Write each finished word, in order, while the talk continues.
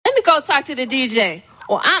me go talk to the DJ,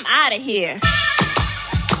 or I'm out of here.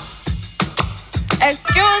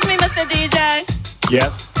 Excuse me, Mr. DJ.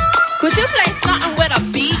 Yes? Could you play something with a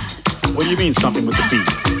beat? What do you mean, something with the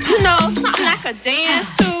beat? You know, something I could dance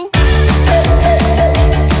to.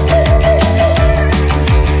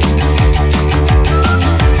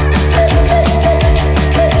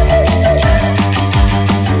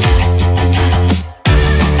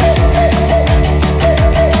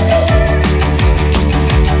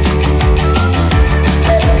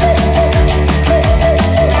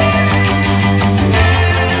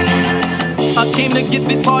 I came to get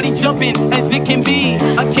this party jumping as it can be.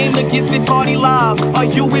 I came to get this party live. Are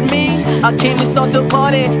you with me? I came to start the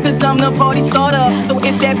party, cause I'm the party starter. So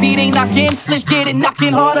if that beat ain't knocking, let's get it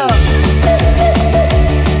knocking harder.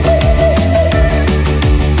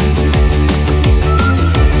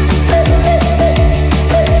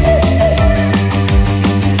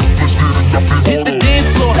 Hit the dance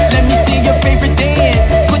floor, let me see your favorite dance.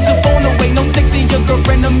 Put your phone away, no texting your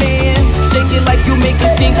girlfriend or man. Shake it like you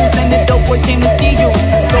making singles and the dope boys came to see you.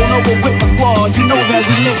 Solo with my squad, you know that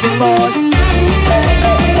we listen, Lord.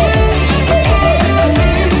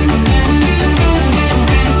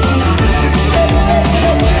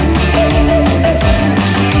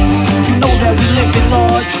 You know that we listen, Lord.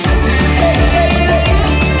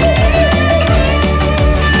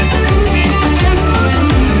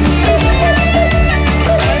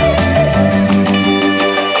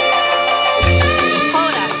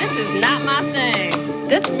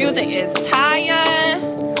 Music is tired.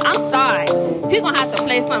 I'm sorry. You're gonna have to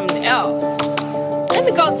play something else. Let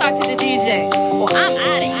me go talk to the DJ, or I'm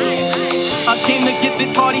out of here. I came to get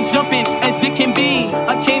this party jumping as it can be.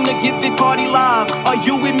 I came to get this party live. Are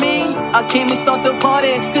you with me? I came to start the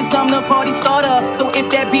party, cause I'm the party starter. So if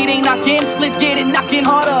that beat ain't knocking, let's get it knocking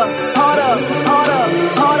harder. Harder, harder,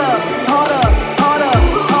 harder, harder, harder,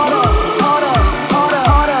 harder, harder, harder,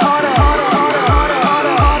 harder,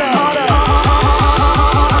 harder, harder.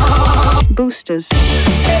 Boosters.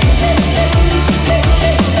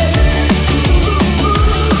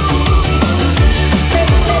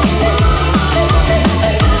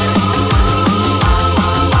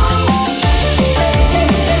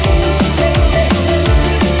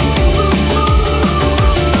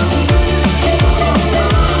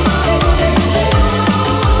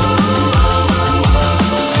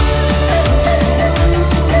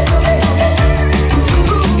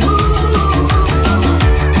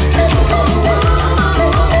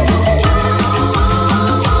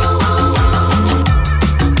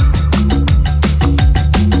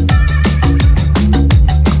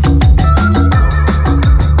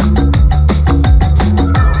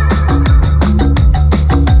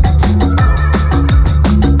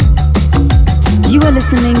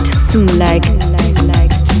 Listening to Zoomlag,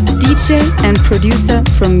 DJ and producer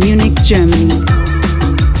from Munich, Germany.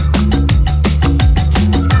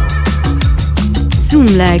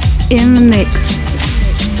 Zoomlag in the mix.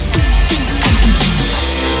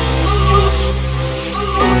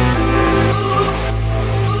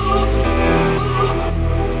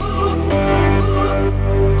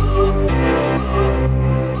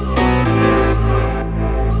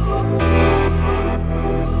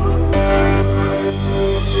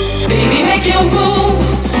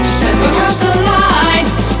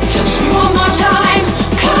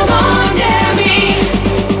 Come on, Demi.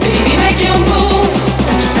 Baby, make your move.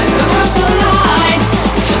 Step across the line.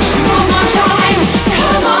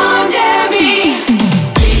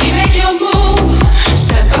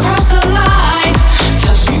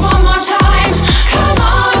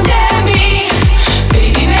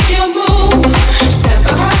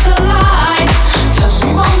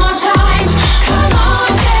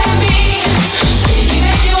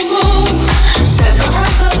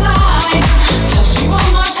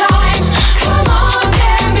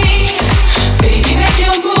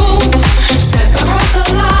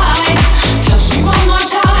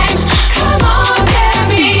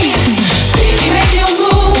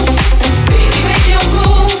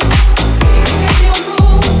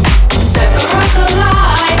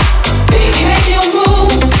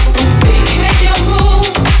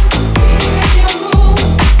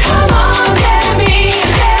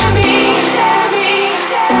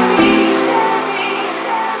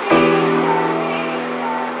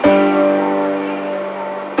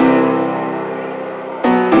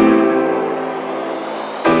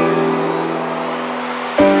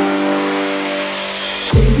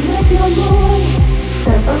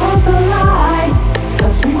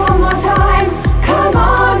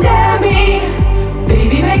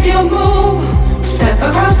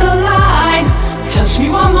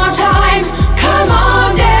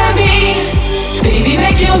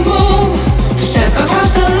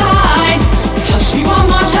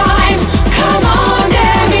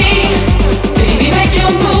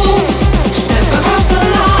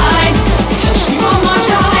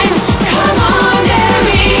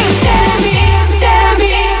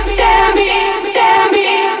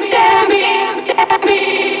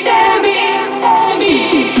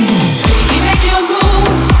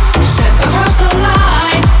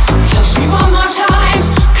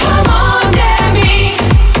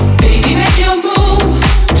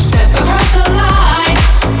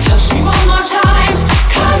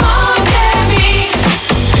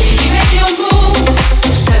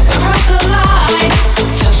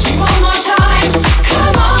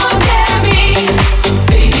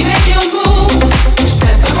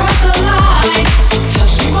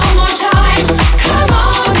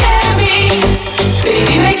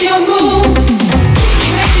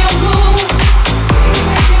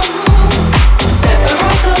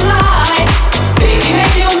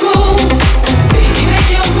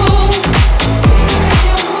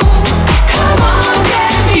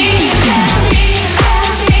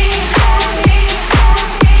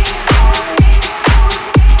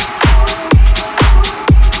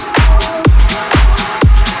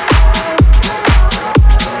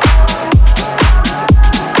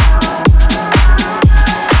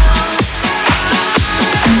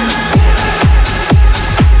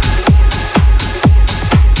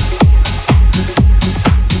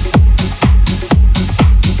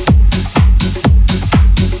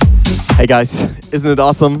 Hey guys, isn't it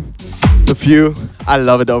awesome? The view, I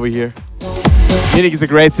love it over here. Munich is a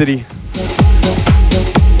great city.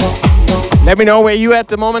 Let me know where you at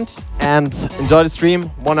the moment and enjoy the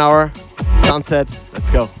stream. 1 hour, sunset,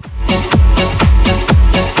 let's go.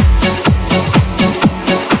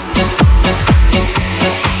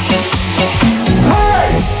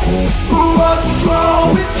 Hey, what's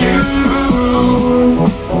wrong with you?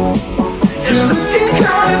 You're looking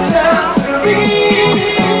kind of down to me.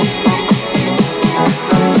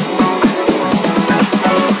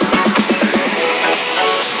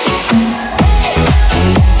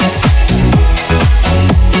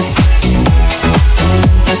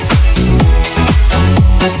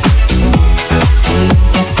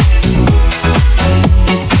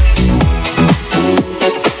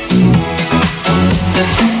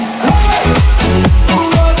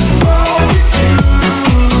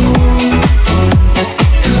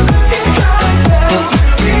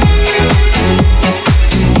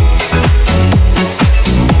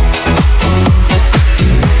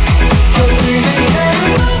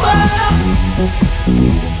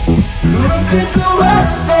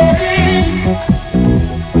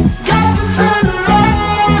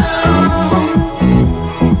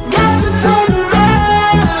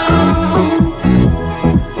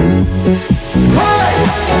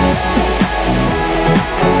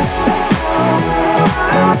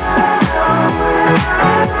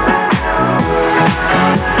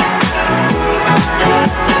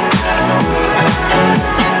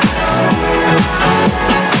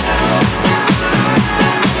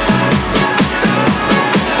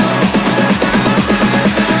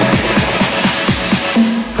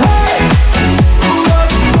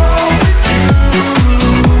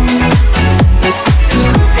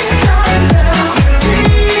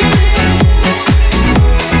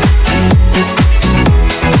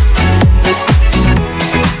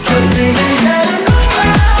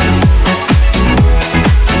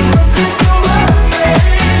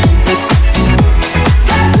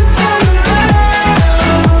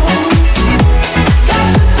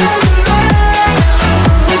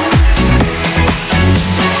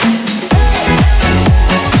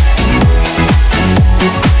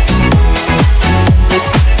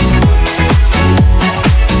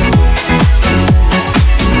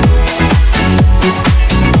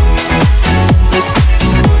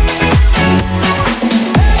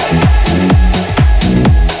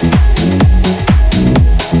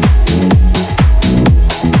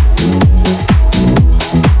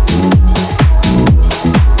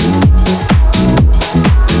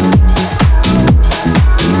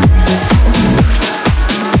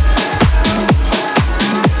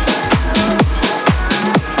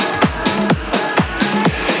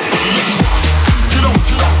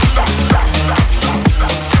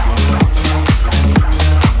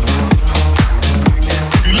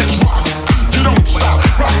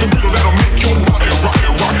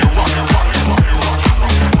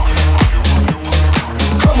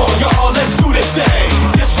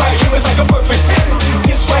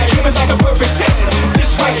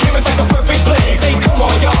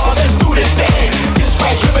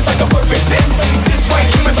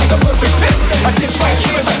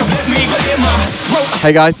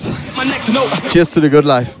 Hey guys, cheers to the good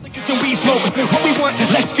life. What we want,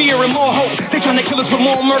 less fear and more hope. They tryna kill us with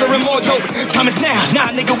more murder and more dope. Time is now, nah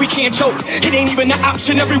nigga, we can't choke. It ain't even an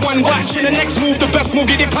option, everyone watching. The next move, the best move,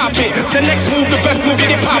 get it poppin'. The next move, the best move, get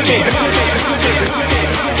it poppin'.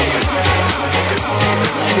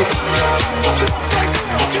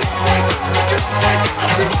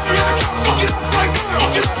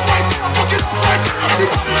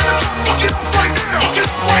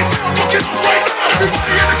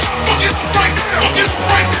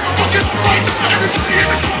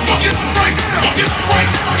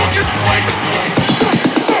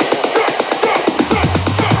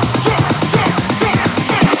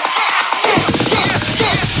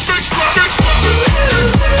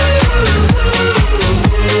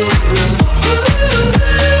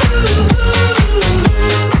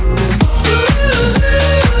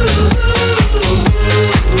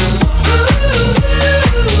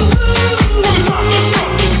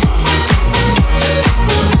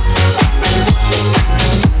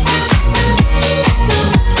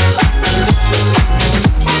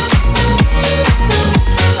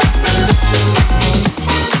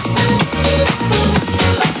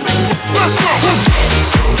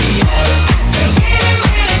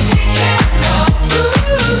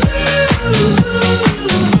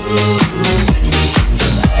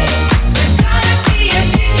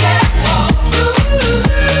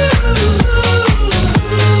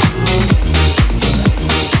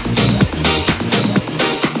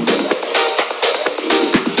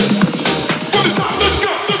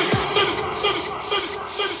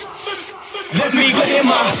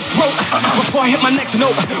 before I hit my next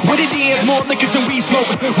note. What it is, more liquors and weed smoke.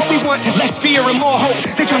 What we want, less fear and more hope.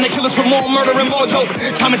 They trying to kill us with more murder and more dope.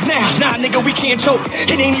 Time is now, nah nigga, we can't choke.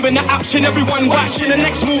 It ain't even an option, everyone watching. The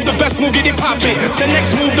next move, the best move, get it poppin'. The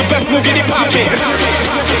next move, the best move, get it poppin'.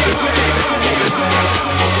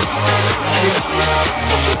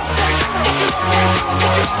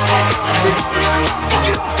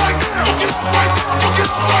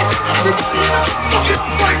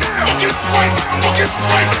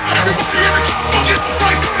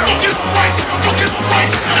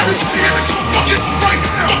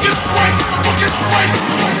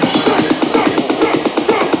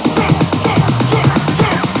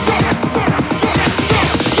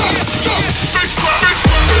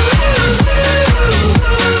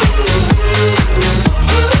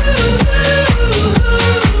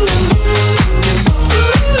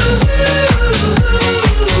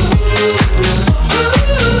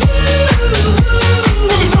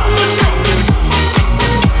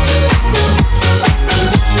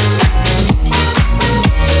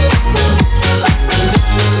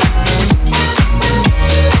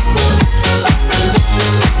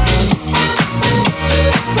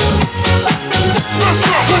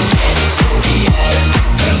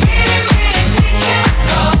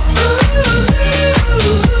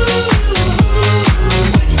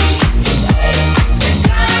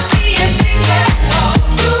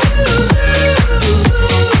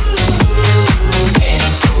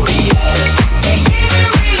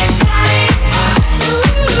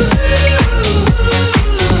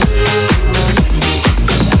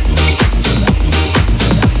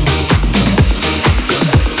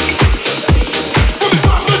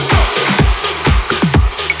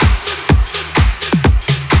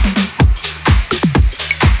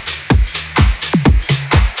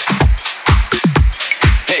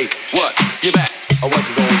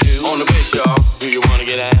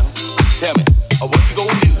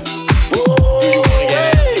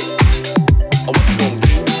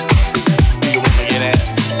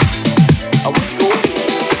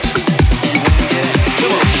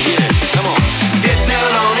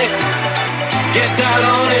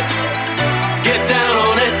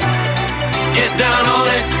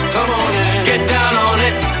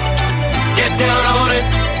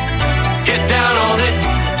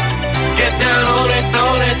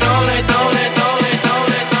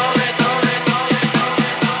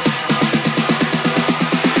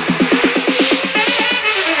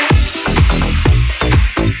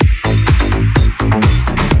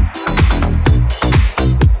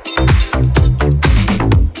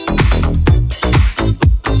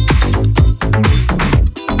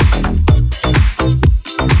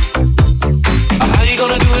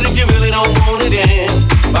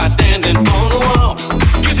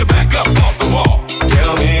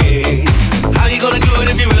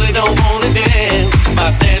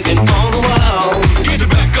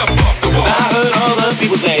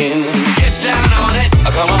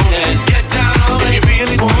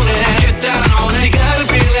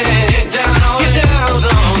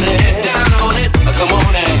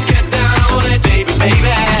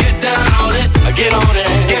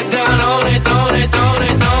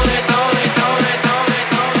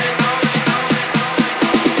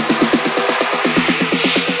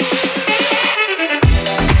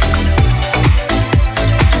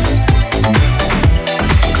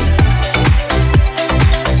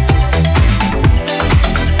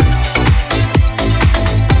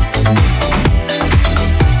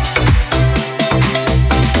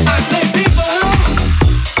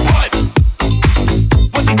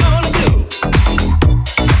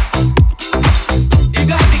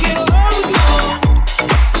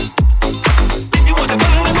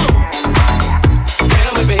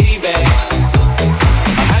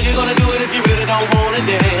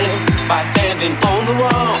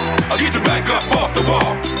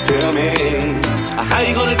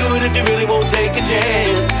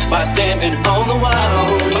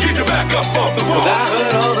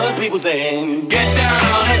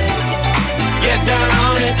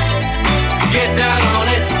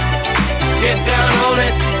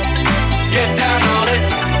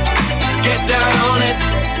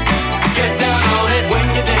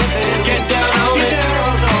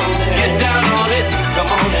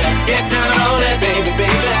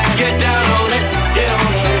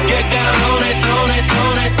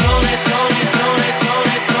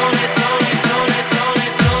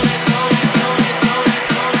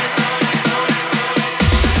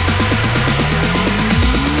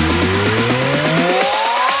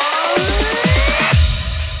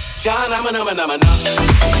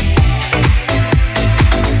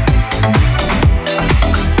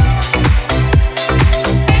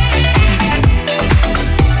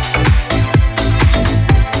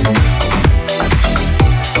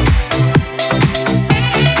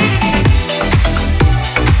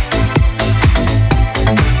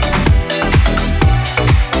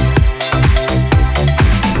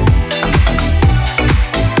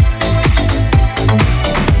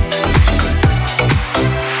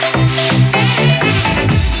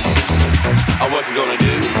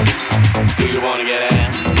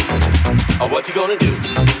 gonna do?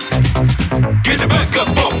 Get your back up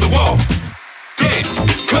off the wall. Dance,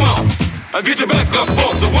 come on. Get your back up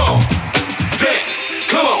off the wall. Dance,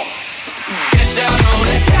 come on. Get down on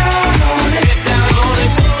it, down on it, get down on it.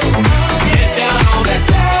 Get down on it,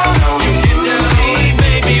 down on it. You get down on it,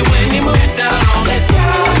 baby, when you move. Get down on it,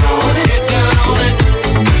 down on it, get down on it.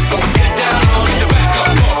 Get down on it, get your back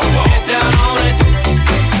up off the wall. Get down on it,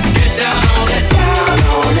 get down on it, down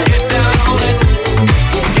on it, get down on it.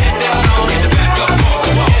 Get down on it, get your back up off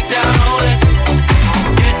the wall. Get down on it,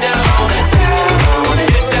 get down on it, down on it,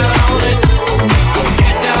 get down on it.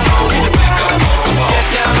 Get down on it, get your back up off the wall. Get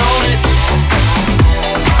down on it.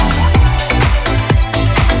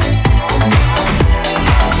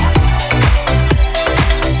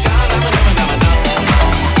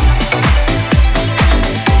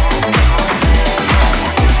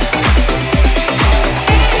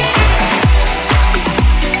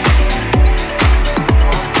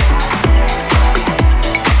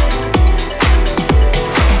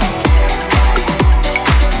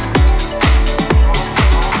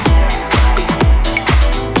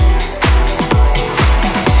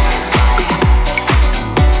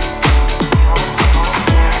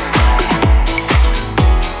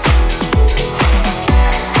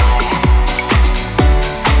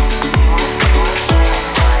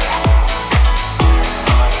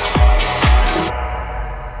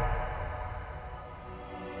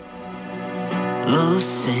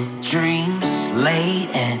 Lucid dreams late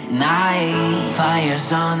at night.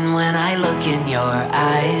 Fire's on when I look in your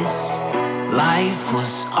eyes. Life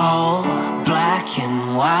was all black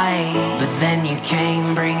and white, but then you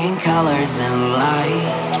came bringing colors and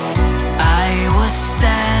light. I was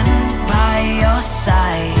standing by your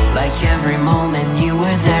side, like every moment you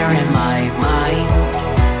were there in my mind.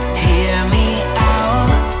 Hear me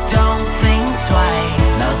out, don't think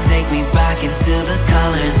twice. Now take me back into the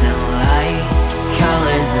colors and light.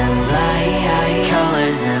 Colors and light,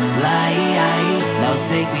 colors and light. Now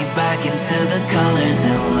take me back into the colors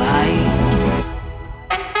and light.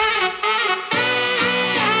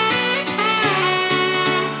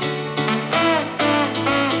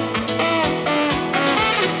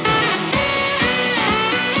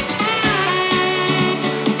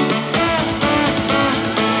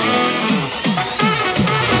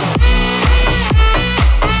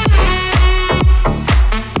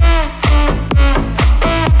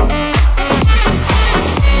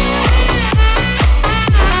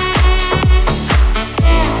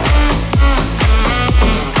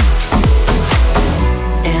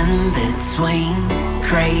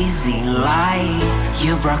 Crazy life,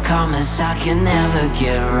 you brought comments I can never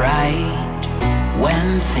get right.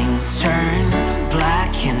 When things turn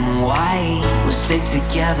black and white, we'll stick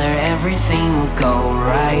together, everything will go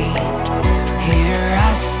right. Here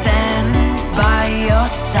I stand by your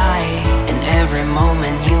side, and every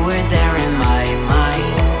moment you were there in my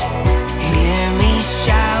mind. Hear me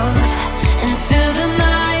shout into the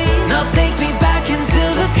night. Now take me back into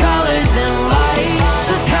the colors and light.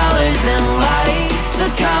 The colors and light. The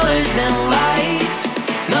colors and light.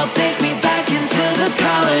 Now take me back into the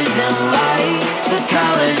colors and light. The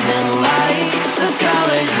colors and light. The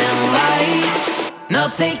colors and light. Now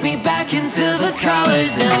take me back into the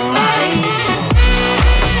colors and light.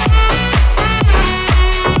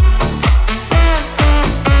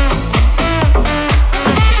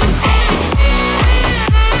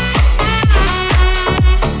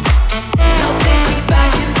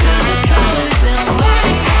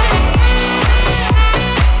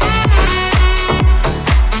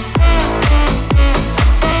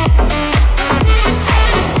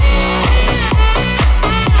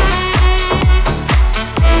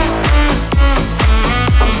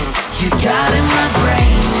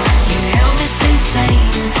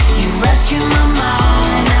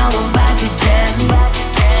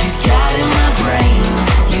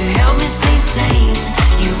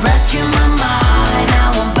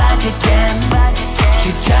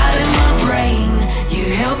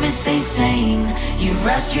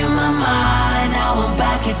 Rescue my mind, now I'm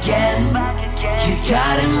back again. You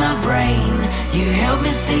got in my brain, you help me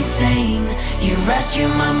stay sane. You rescue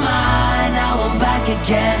my mind, now I'm back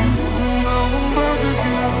again.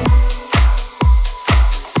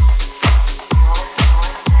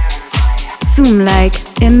 Zoom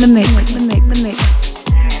like in the mix.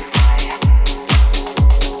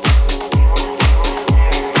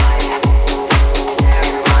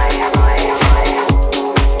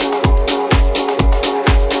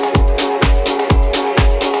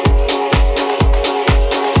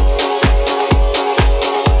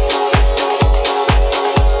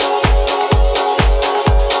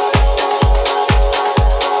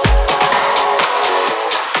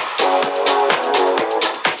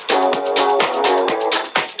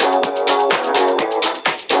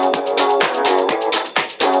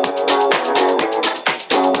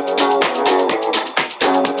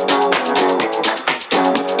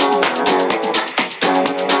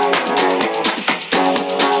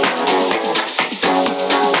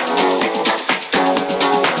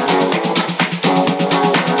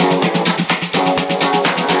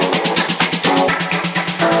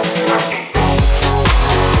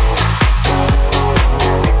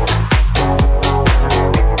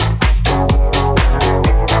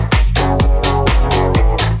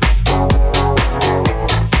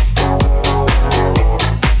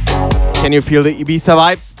 Can you feel the Ibiza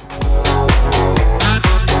vibes?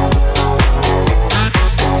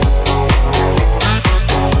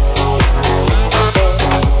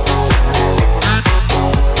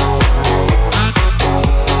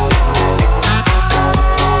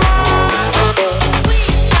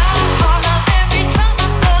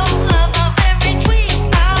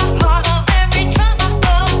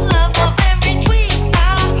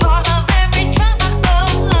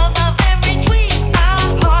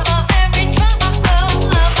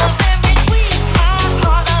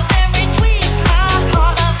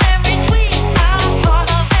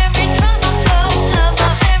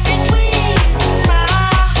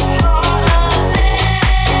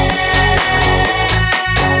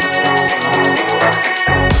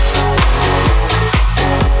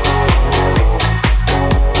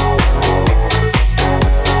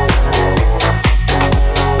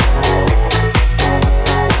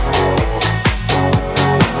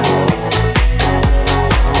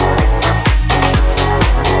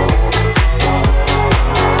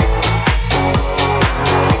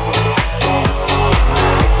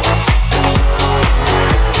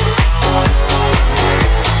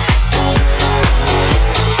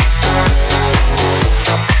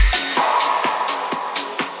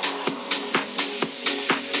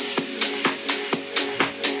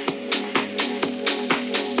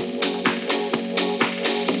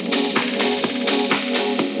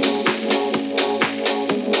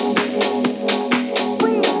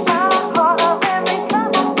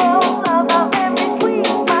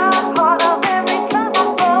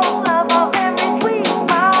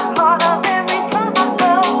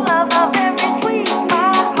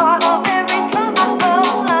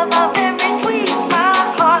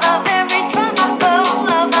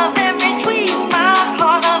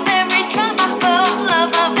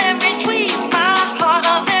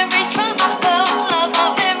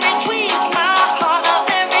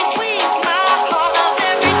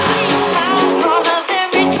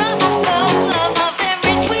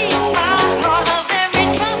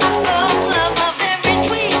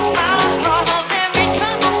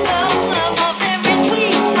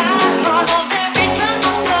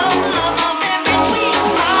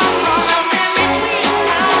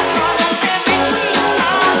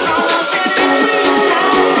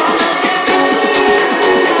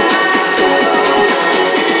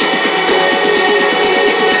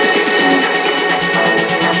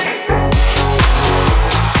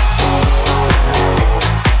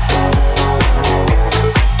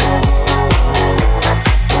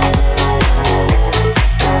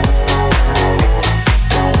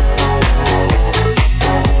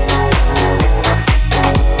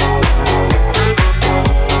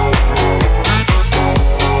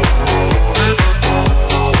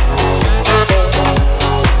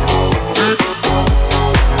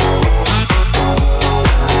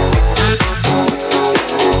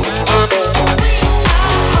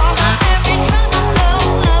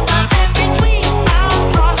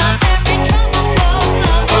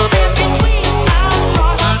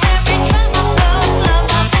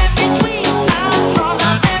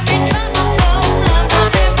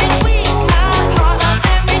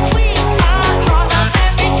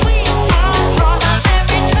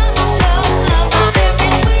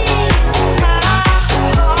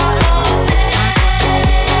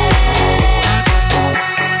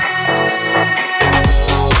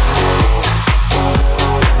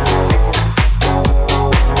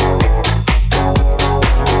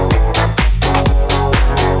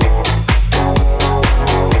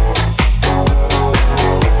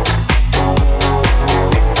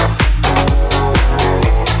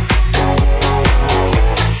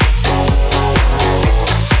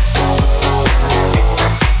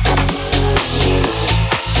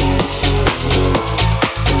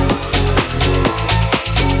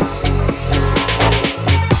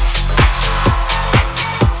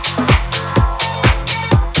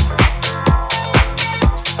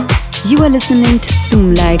 You are listening to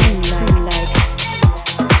Zoom Like.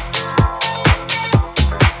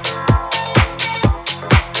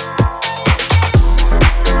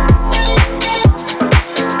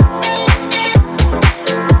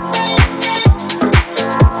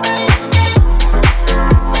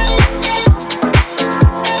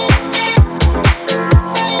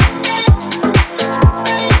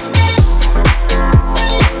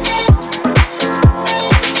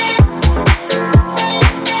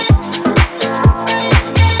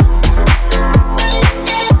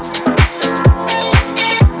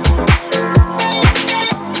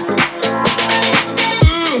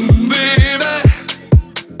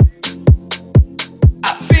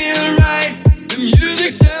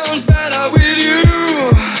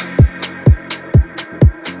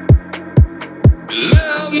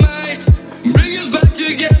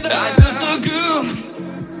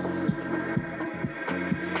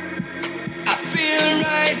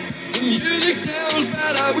 Music sounds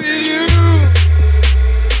better with you.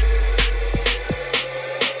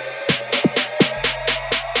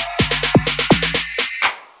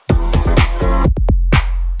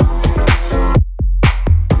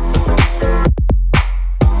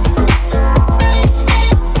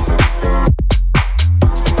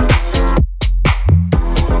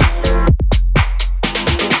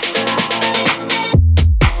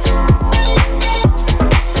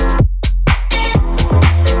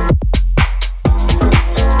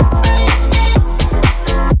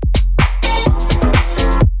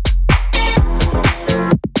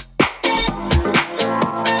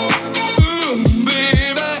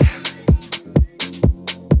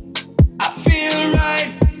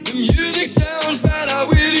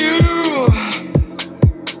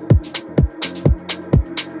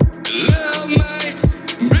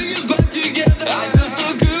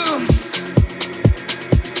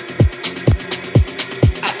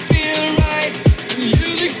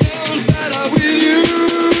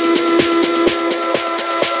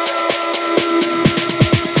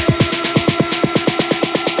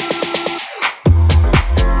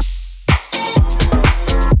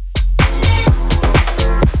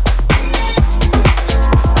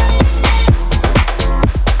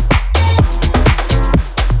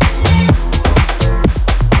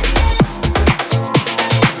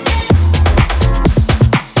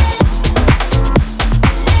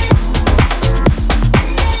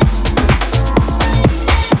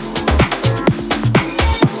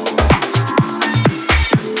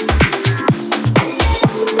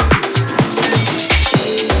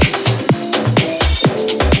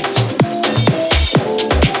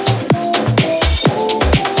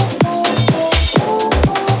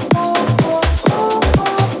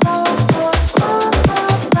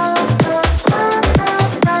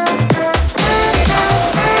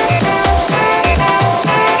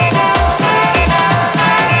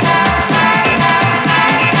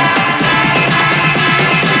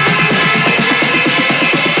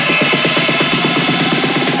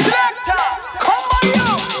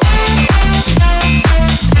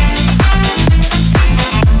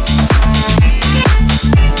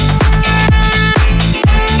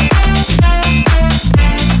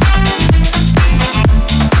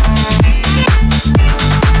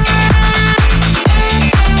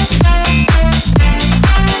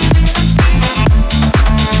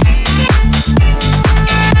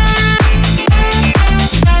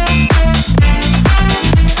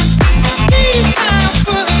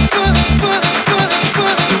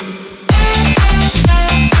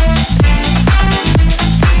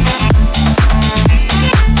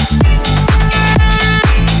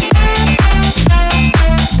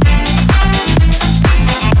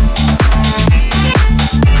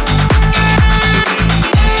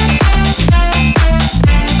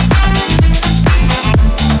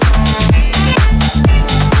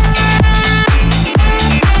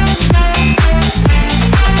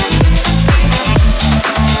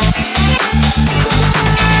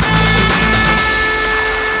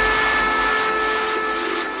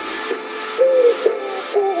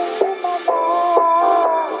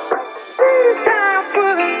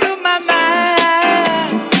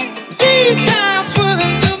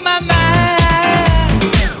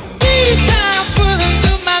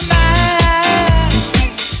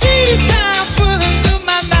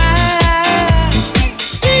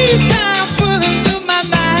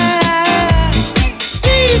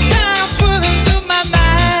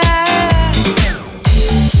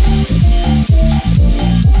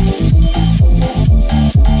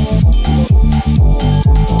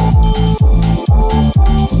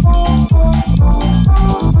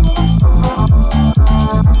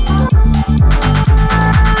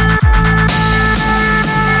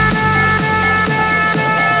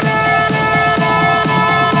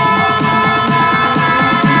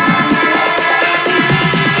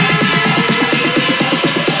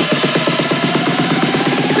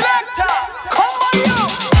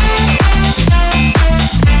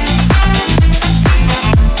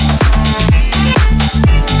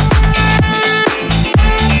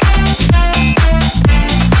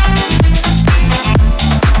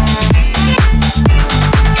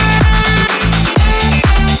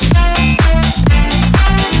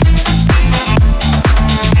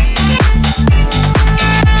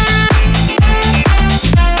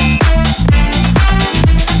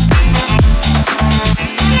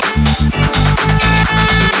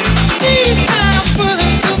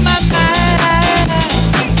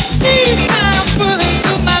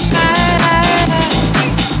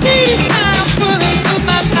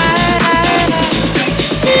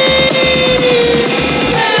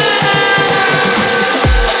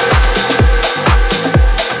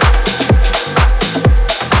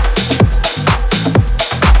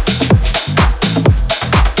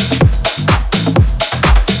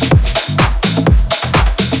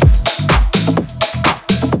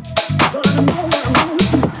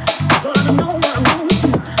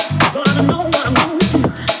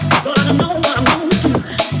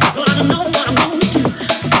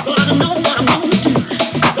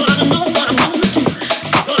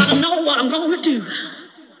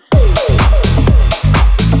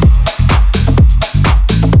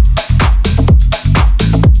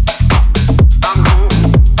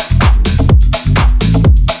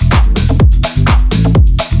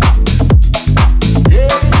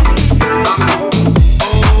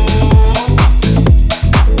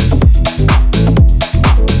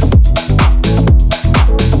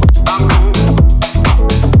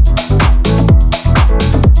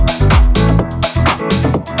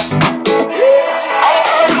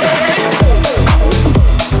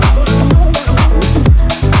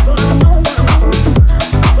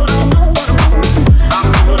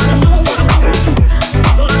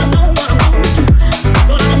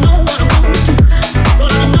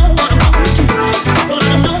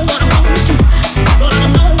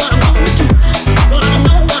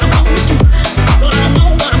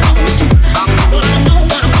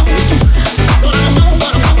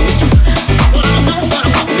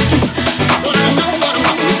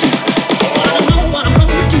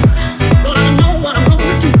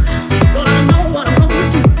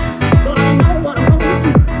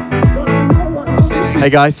 Hey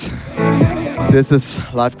guys, this is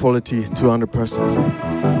live quality 200%.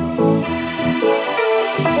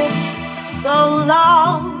 So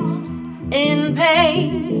lost in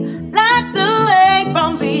pain, locked away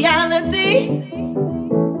from reality,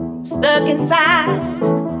 stuck inside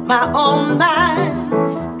my own mind,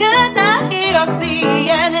 could not hear or see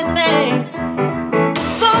anything.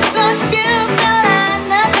 So confused that I had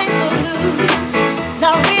nothing to lose,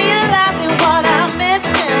 not realizing what I'm missing.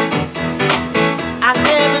 I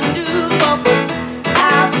never knew what was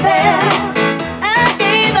out there. I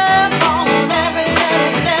gave up on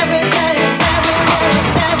everything, everything,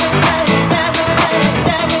 everything, everything,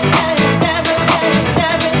 everything, everything,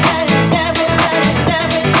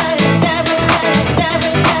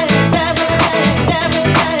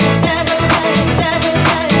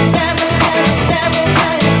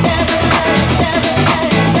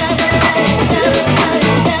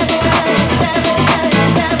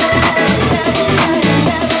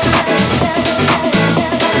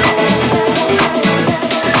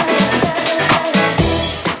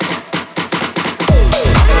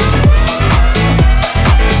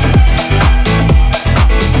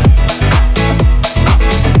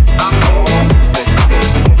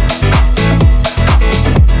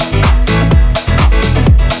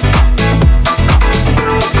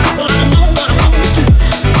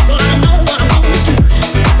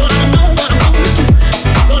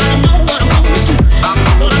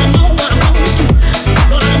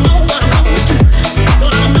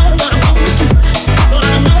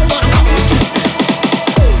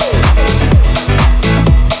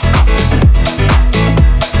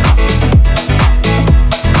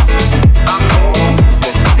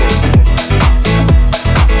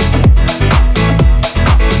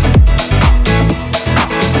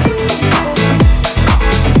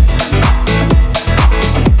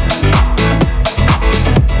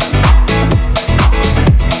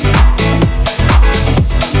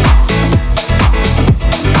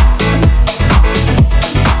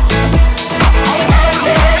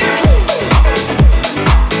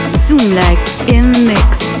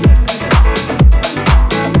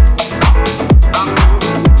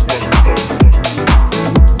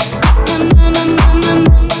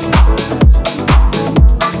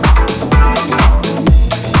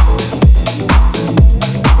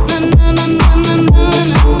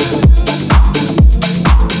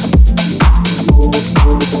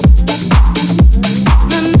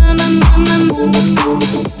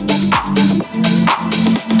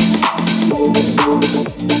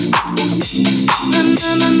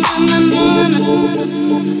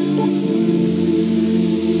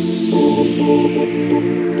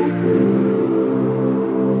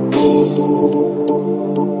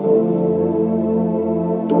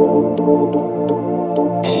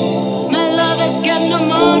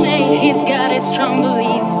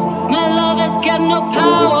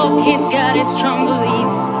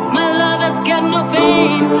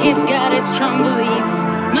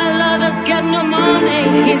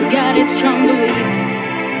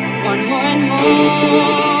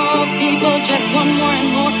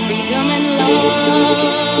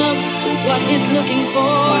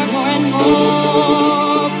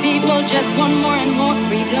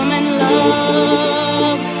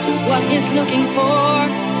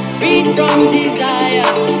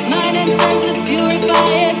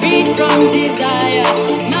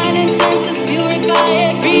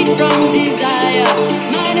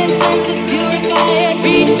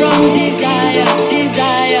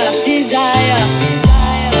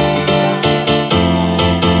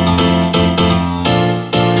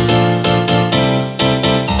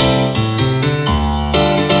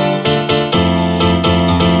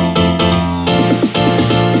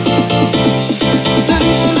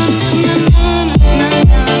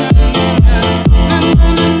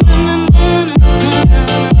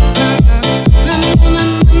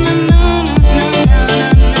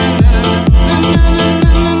 everything,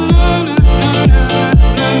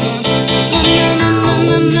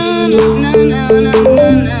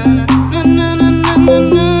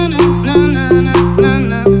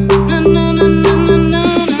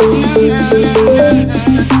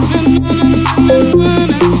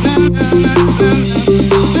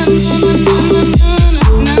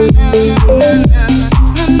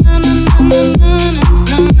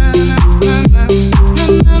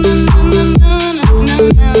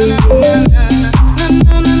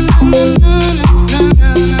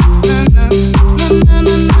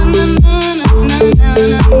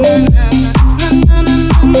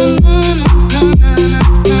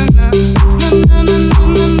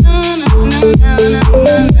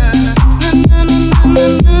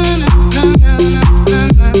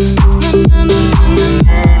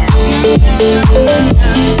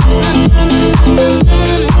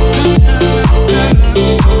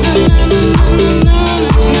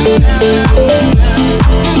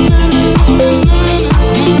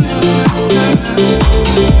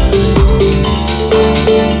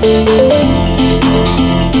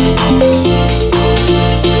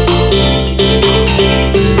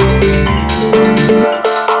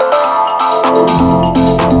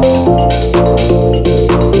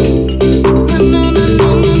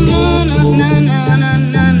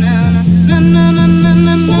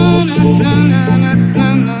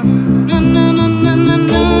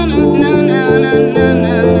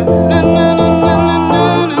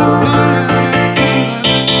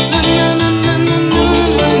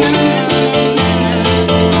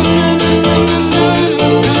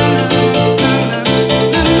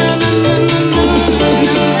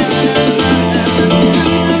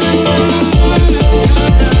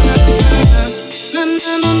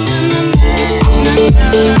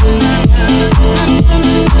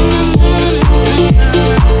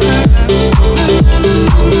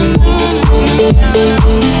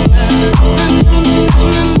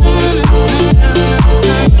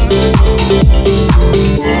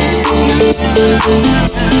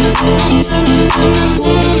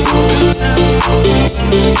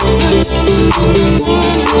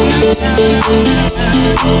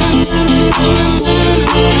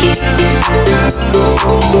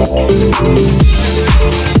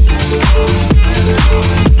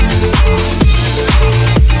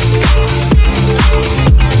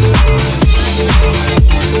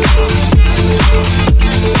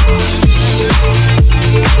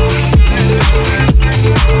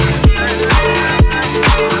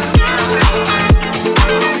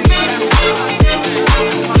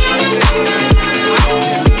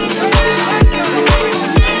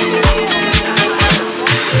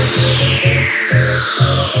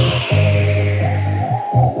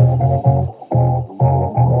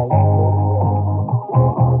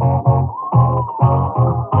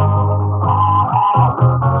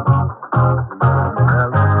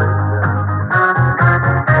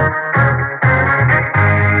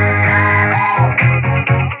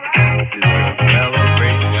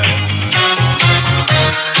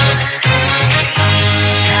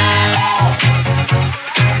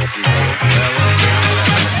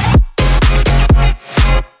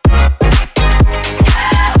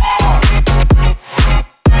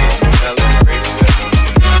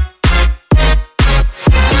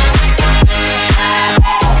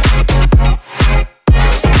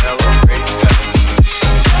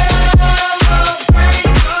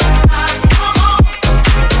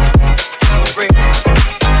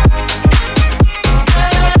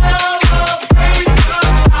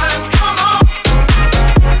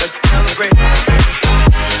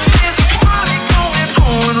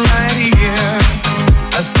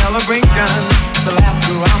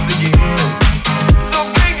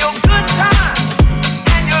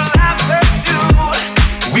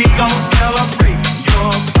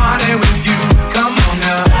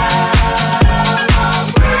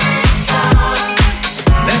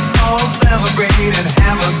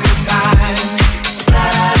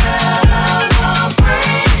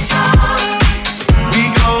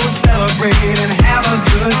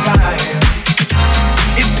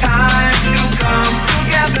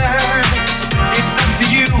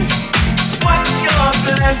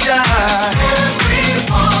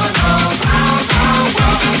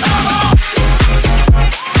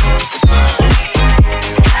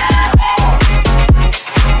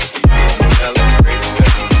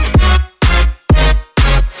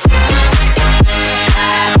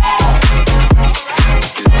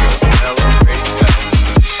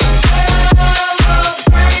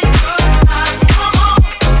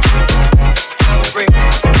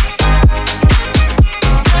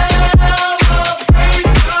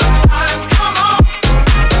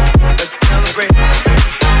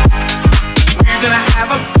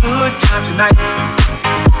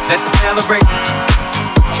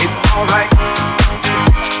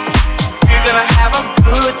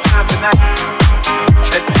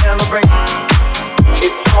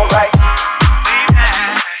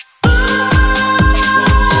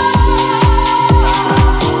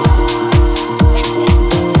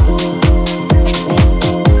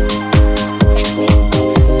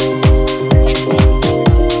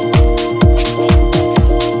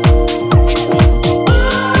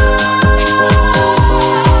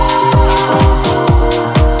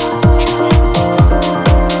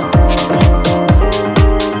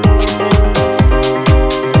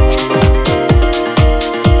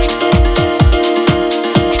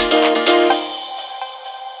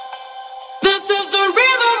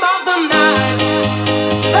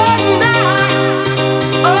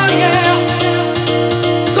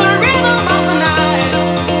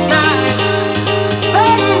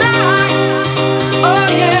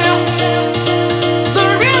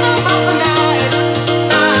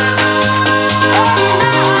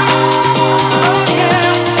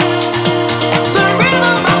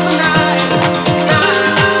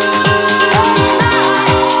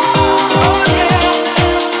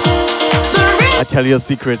 tell you a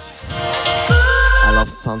secret. I love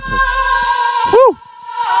sunset. Woo!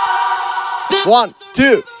 1,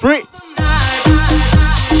 2, 3.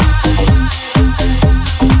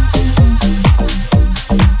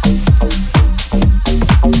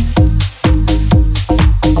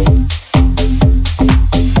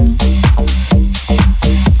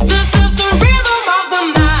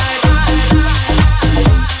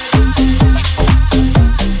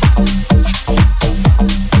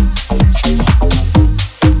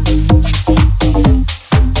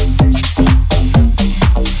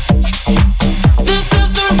 This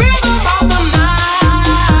is the rhythm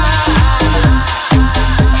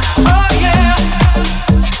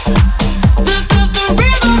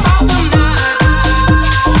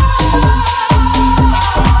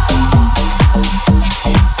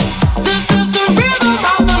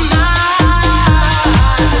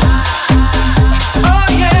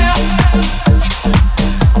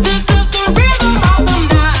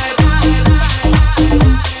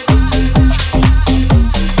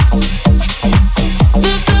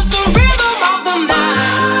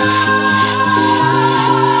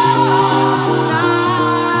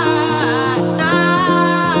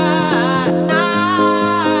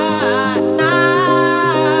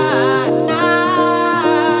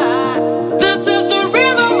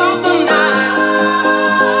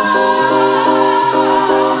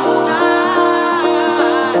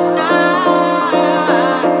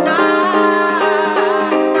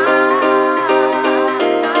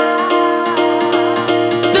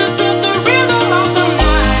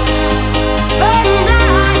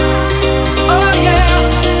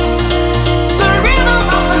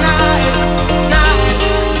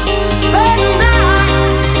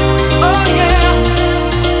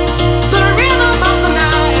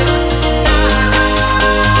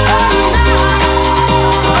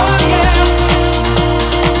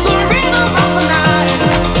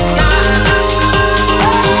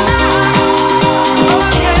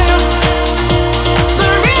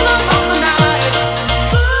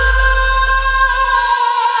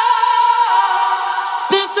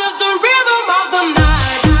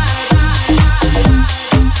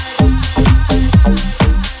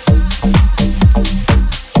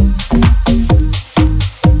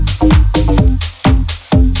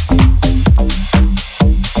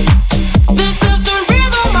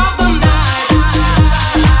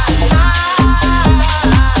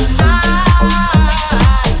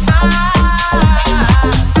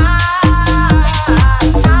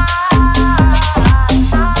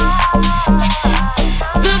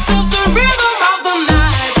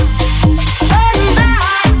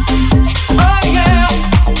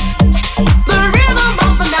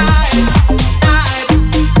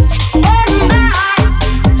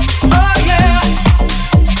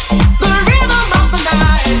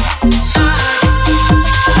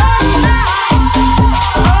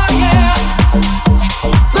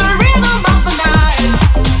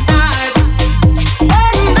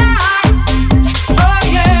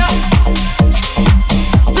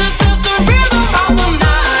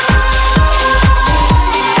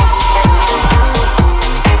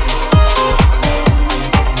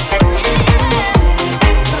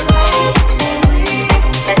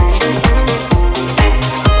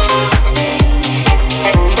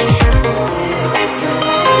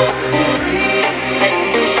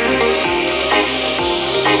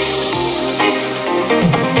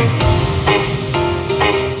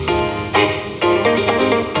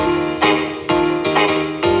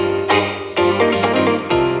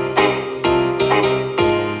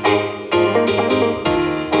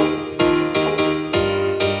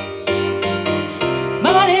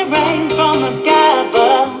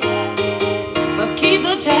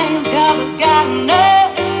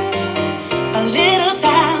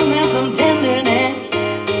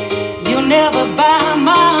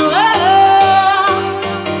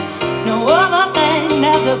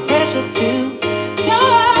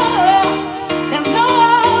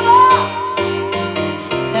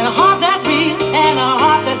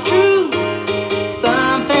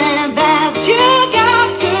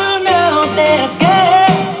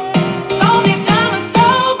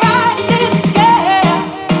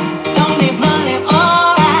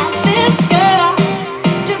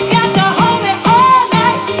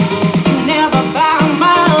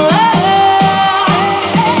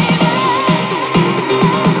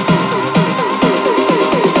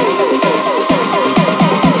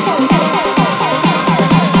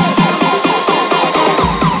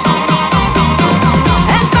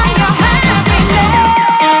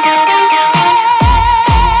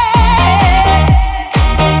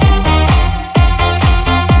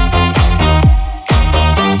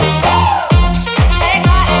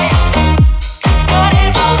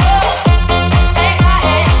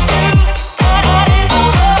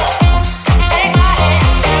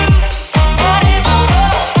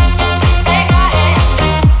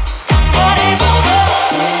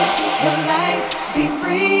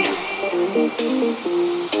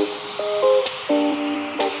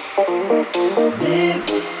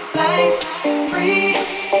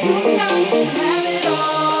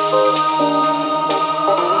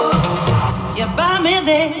buy me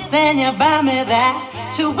this and you buy me that.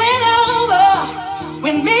 To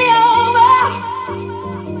win me over.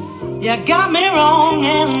 You got me wrong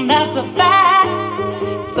and that's a fact.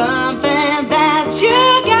 Something that you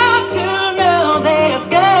got to know this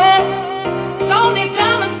girl. Don't need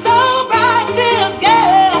diamonds so bright, this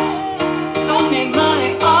girl. Don't need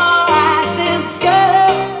money, alright, this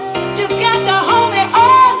girl. Just got to hold me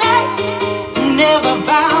all night. Never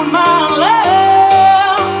buy my love.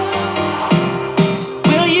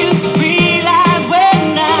 Will you realize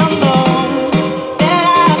when I'm gone that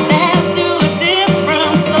I dance to a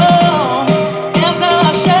different song? It's a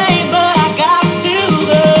shame, but I got to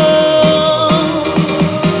go.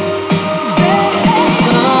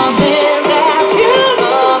 Something that you,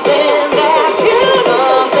 something that you,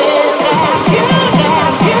 something that you,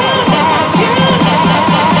 that you, that you, that's like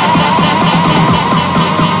a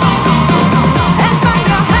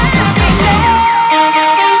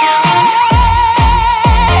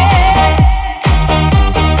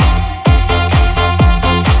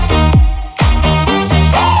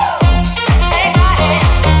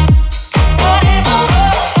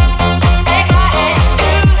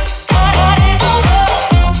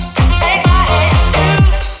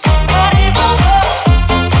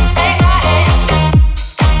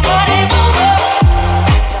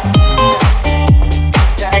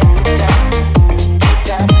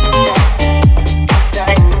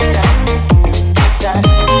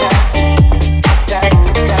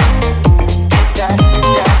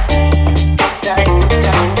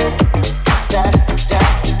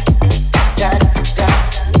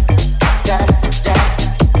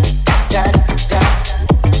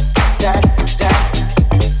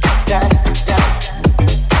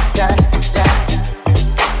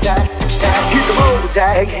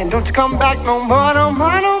And don't you come back no more, no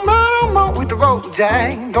more, no more, no more with the road,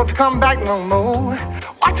 Jack. Don't you come back no more.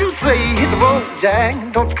 What you say? Hit the road, Jack.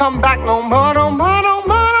 Don't you come back no more, no more, no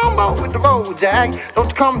more, no more with the road, Jack. Don't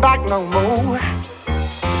you come back no more.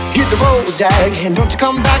 Hit the road, Jack. And don't you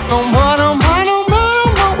come back no more, no more, no more, no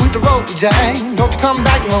more with the road, Jack. Don't you come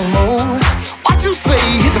back no more. What you say?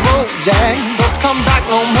 Hit the road, Jack. Don't you come back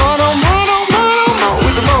no more, no more, no more, no more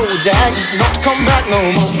with the road, Jack. Don't you come back no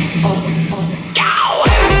more.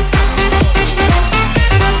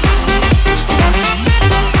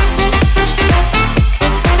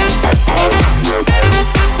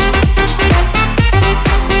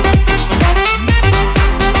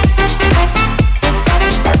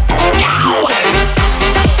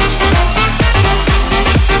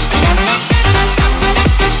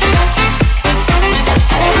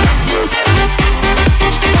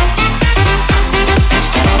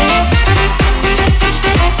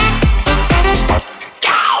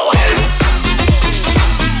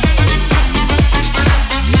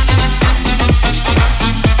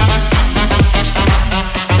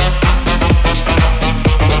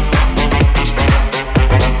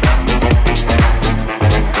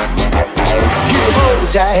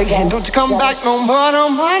 Jack, and don't you come back no more, no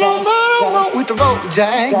more, no more, no more with the road,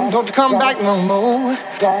 Jack. Don't you come back no more.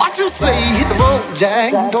 What you say? Hit the road,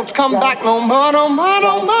 Jack. Don't you come back no more, no more,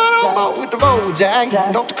 no more, no more with the road, Jack.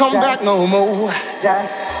 Don't you come back no more. No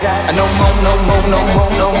more, no more, no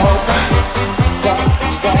more, no more.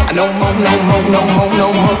 No more, no more, no more, no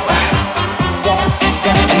more.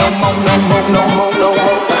 No more, no more, no more, no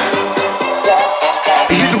more.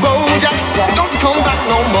 Hit the road, Jack. Don't you come back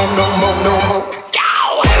no more, no more, no more.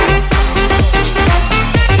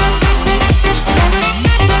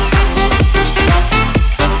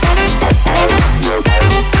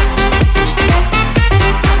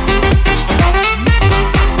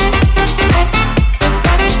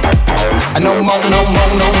 No more, no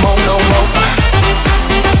more, no more, no more.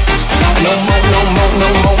 No more, no more, no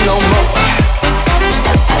more, no more.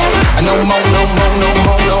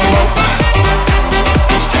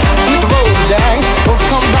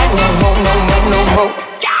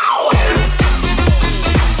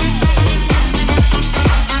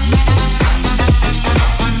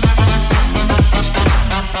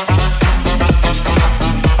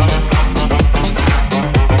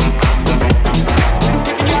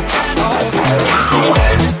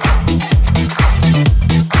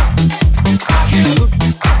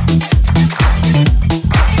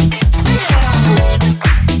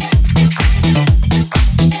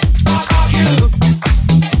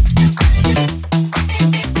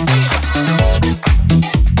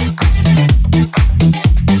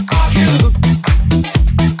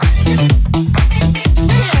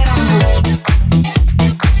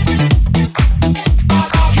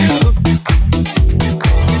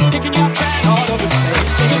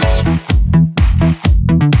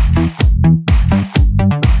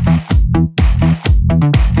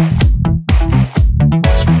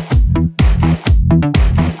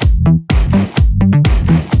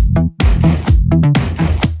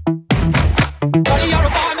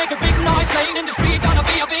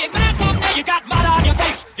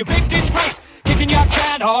 you big disgrace, kicking your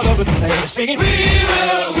can all over the place, singing, we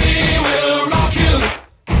will rock you.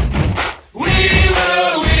 We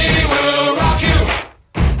will rock you.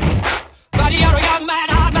 But you're a young man,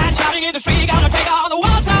 hard man, shouting in the street, you're gonna take on the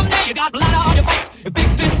world someday. You got blood on your face, you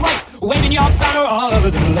big disgrace, waving your banner all over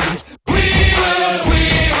the place. We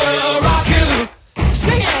will rock you.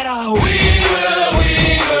 Sing it, we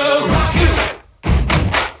will rock you.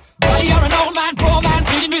 But you're an old man, poor man,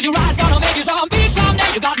 bleeding with your eyes, gonna make you zombie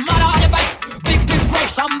someday. You got mud on your face, big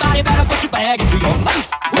disgrace, somebody better put your bag into your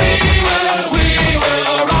place. We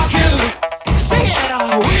will rock you. Sing it,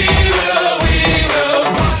 we will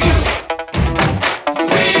rock you.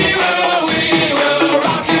 We will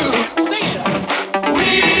rock you. Sing it, we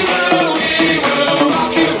will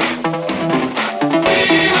rock you. We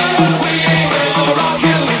will rock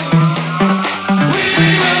you. We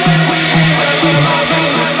will rock you.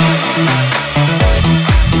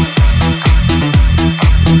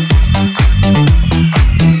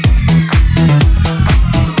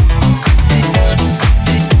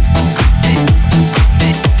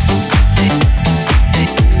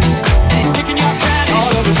 Kicking your can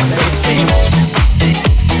all over the place, singing, rock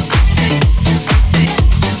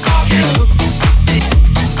you. Rock you.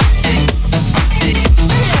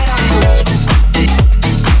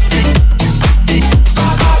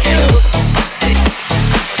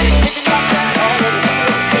 Kicking your can all over the place.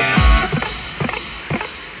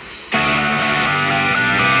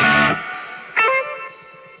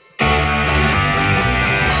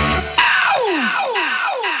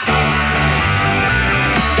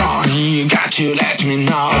 Donnie, you got to let me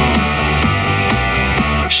know.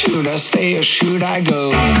 Should I stay or should I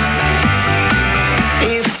go?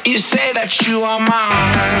 If you say that you are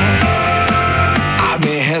mine, I'll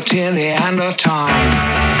be here till the end of time.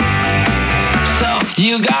 So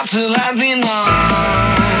you got to let me know.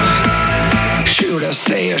 Should I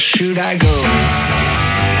stay or should I go?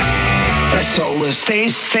 Let's always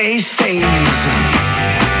stays.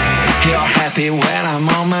 You're happy when I'm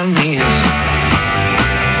on my knees.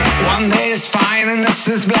 One day is fine and this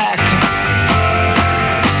is black.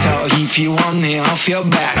 So if you want me off your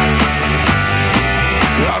back,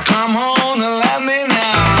 well, come home and let me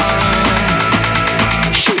know.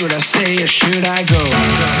 Should I stay or should I go?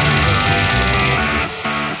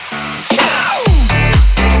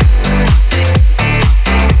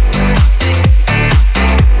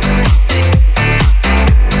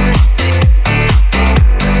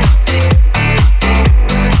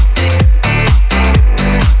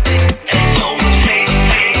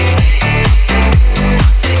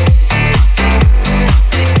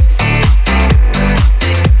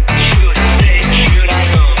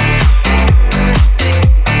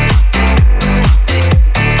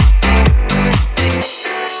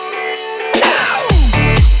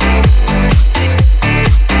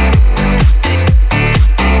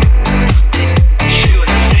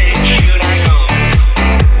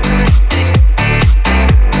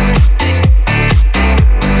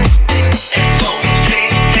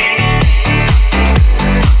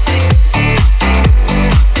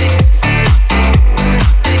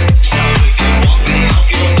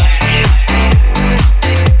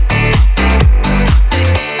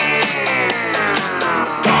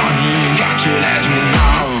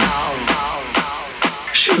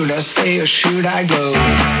 Should I stay or should I go?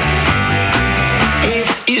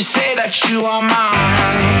 If you say that you are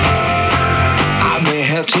mine, I'll be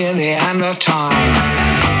here till the end of time.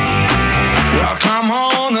 Well, come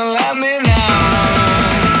home and let me know.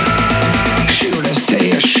 Should I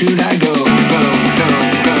stay or should I go?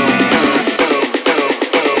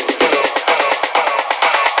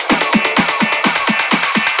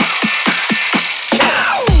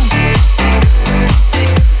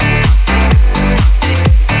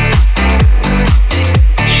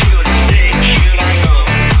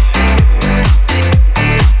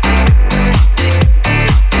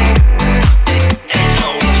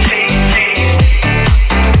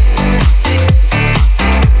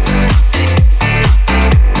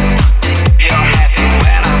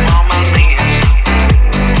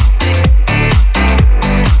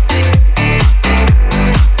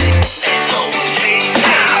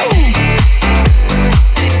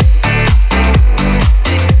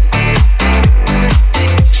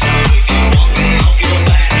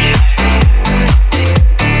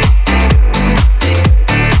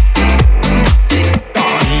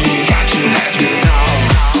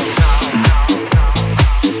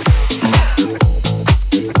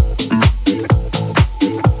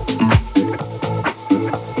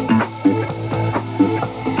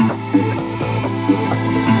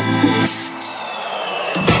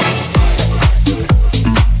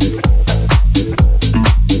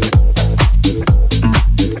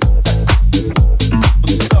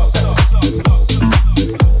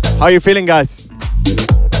 How are you feeling, guys?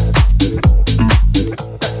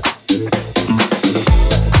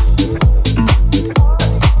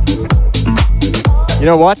 You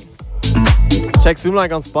know what? Check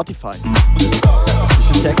Zoomlike on Spotify. You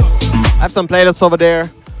should check it. I have some playlists over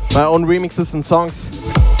there, my own remixes and songs,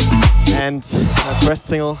 and my first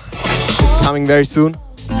single is coming very soon.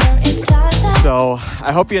 So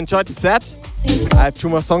I hope you enjoyed the set. I have 2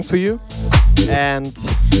 more songs for you, and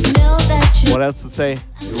what else to say?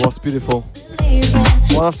 It was beautiful.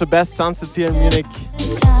 One of the best sunsets here in Munich,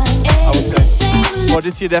 I would say. For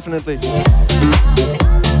this year, definitely.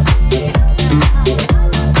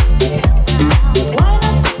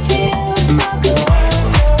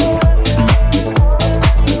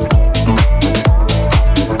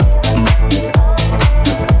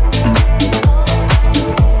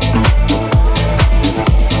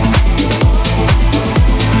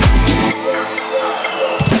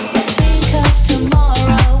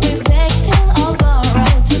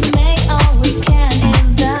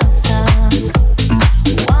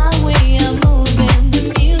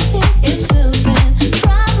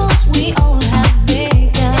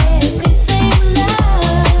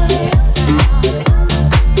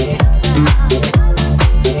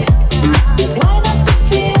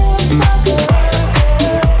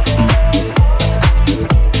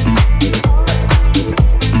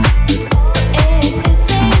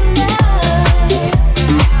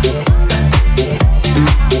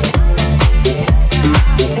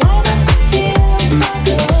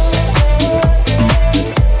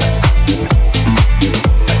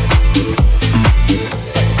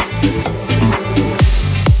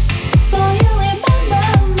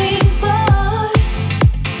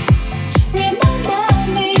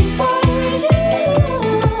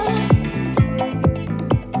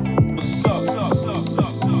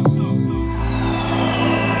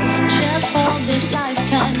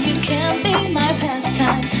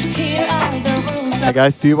 Hi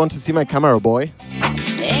guys, do you want to see my camera boy?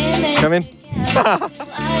 Come in.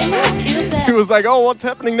 He was like, oh, what's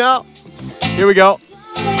happening now? Here we go.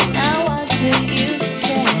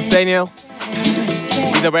 Daniel.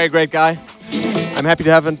 He's a very great guy. I'm happy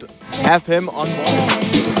to have him on board.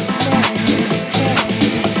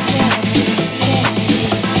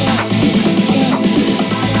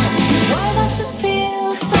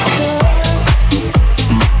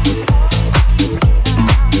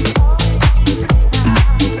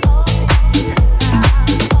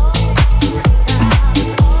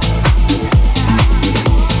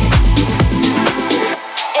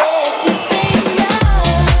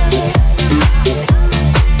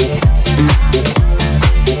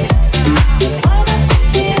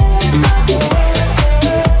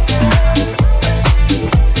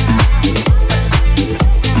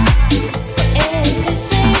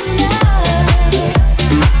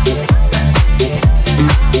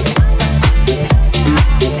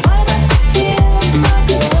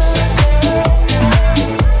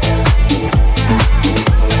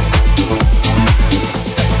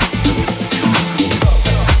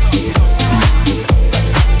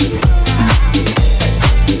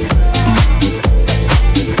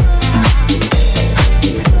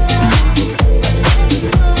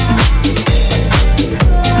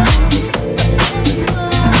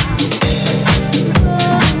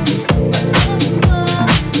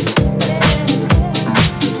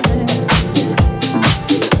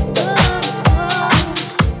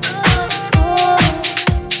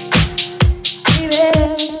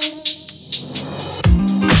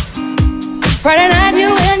 Friday night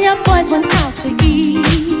you and your boys went out to eat.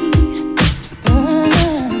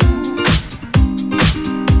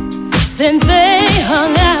 Then they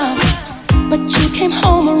hung out, but you came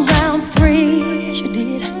home around 3. Yes, you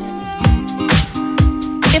did.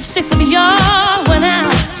 If 6 of y'all went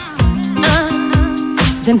out,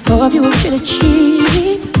 then 4 of you were really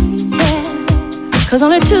cheap. Yeah. 'Cause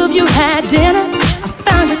only 2 of you had dinner. I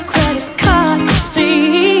found your credit card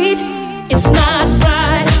receipt. It's not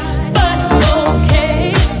right, but it's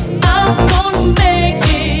okay. I'm gonna make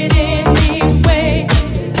it anyway.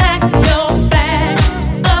 Pack your bag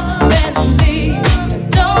up and leave.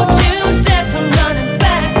 Don't you dare come running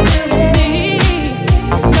back to me.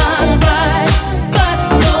 It's not right, but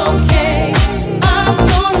it's okay. I'm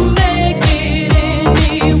gonna make it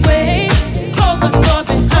anyway. Close the door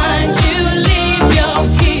behind you, leave your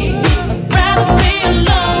key. I'd rather be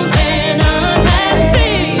alone than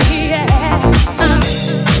unhappy.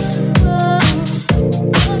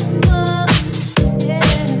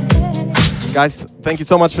 Guys, thank you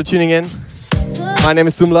so much for tuning in. My name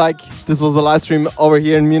is Zoomlike. This was a live stream over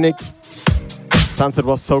here in Munich. Sunset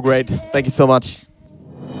was so great. Thank you so much.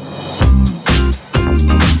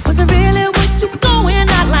 Was it really what you going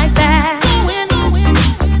out like that?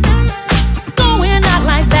 Going out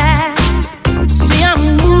like that. See,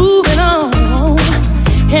 I'm moving on,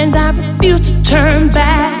 and I refuse to turn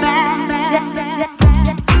back.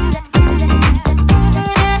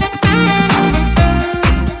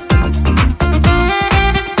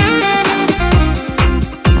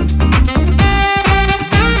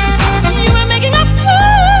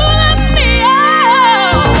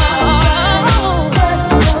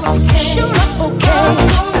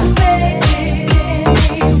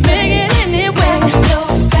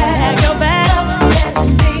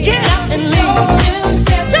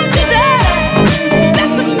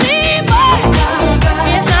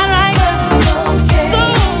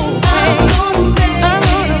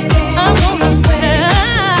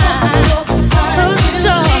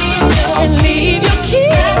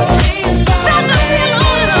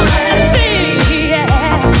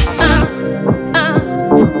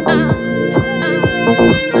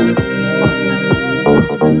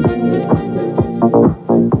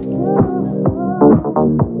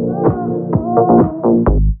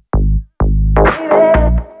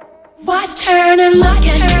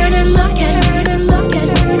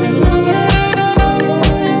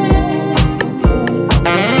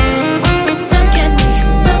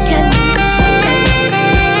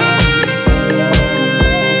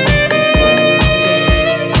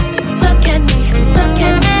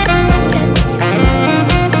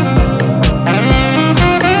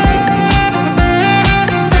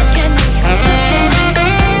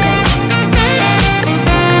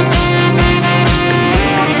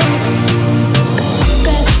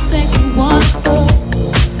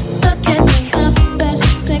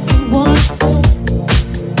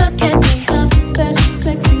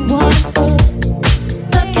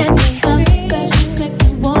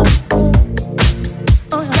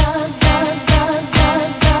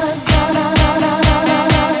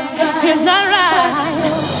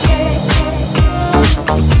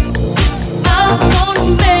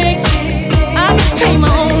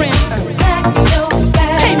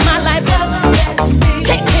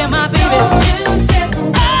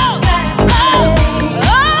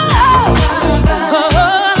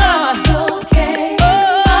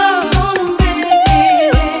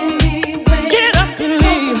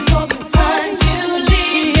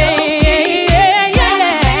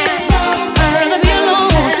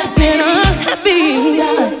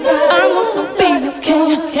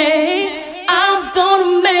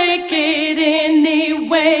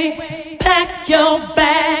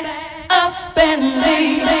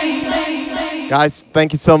 Guys,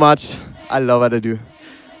 thank you so much. I love what I do.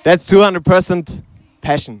 That's 200%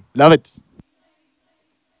 passion. Love it.